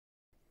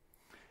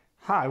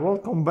Hi,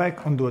 welcome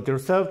back on Do It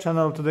Yourself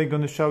channel. Today I'm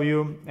going to show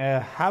you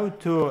how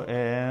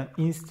to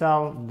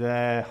install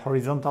the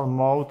horizontal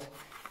mode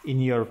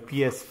in your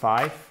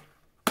PS5.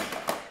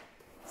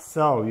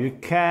 So you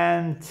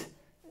can't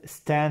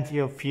stand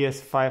your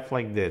PS5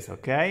 like this,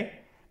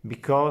 okay?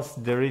 Because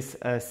there is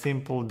a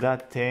simple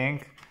that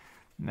thing.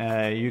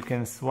 You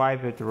can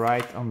swipe it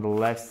right on the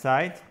left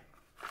side.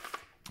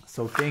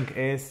 So thing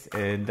is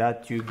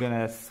that you're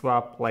gonna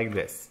swap like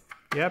this.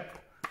 Yep,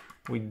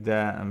 with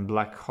the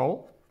black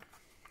hole.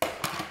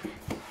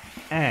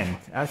 And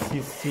as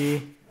you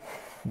see,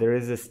 there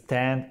is a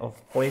stand of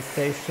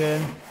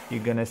PlayStation.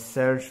 You're gonna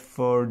search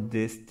for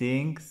these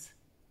things.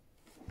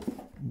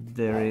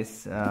 There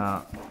is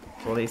a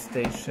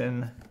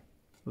PlayStation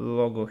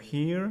logo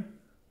here.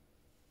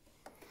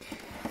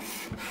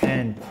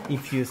 And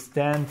if you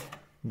stand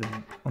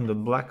on the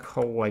black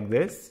hole like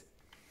this,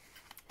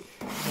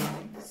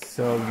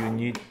 so you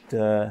need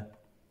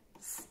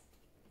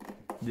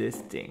these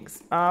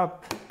things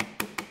up.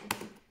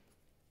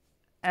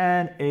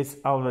 And it's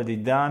already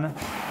done.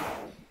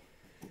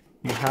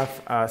 You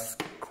have a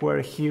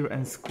square here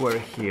and square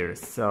here,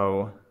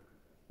 so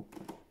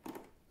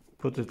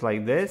put it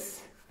like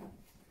this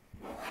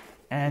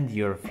and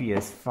your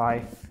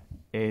PS5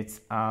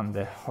 is on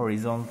the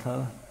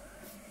horizontal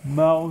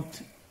mode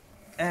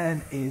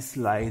and is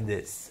like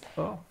this.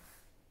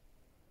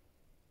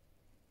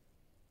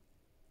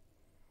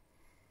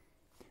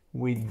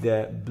 With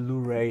the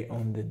Blu-ray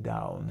on the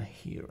down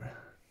here.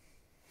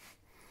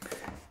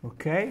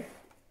 Okay.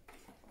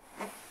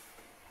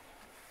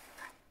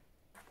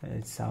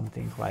 It's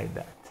something like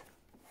that.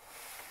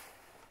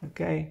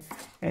 Okay,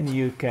 and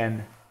you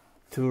can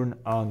turn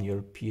on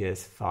your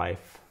PS5.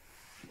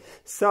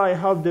 So I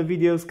hope the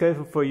video is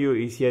helpful for you.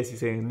 If yes, you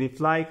can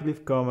leave like,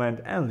 leave comment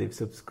and leave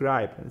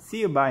subscribe. And see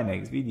you by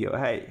next video.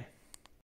 Hey.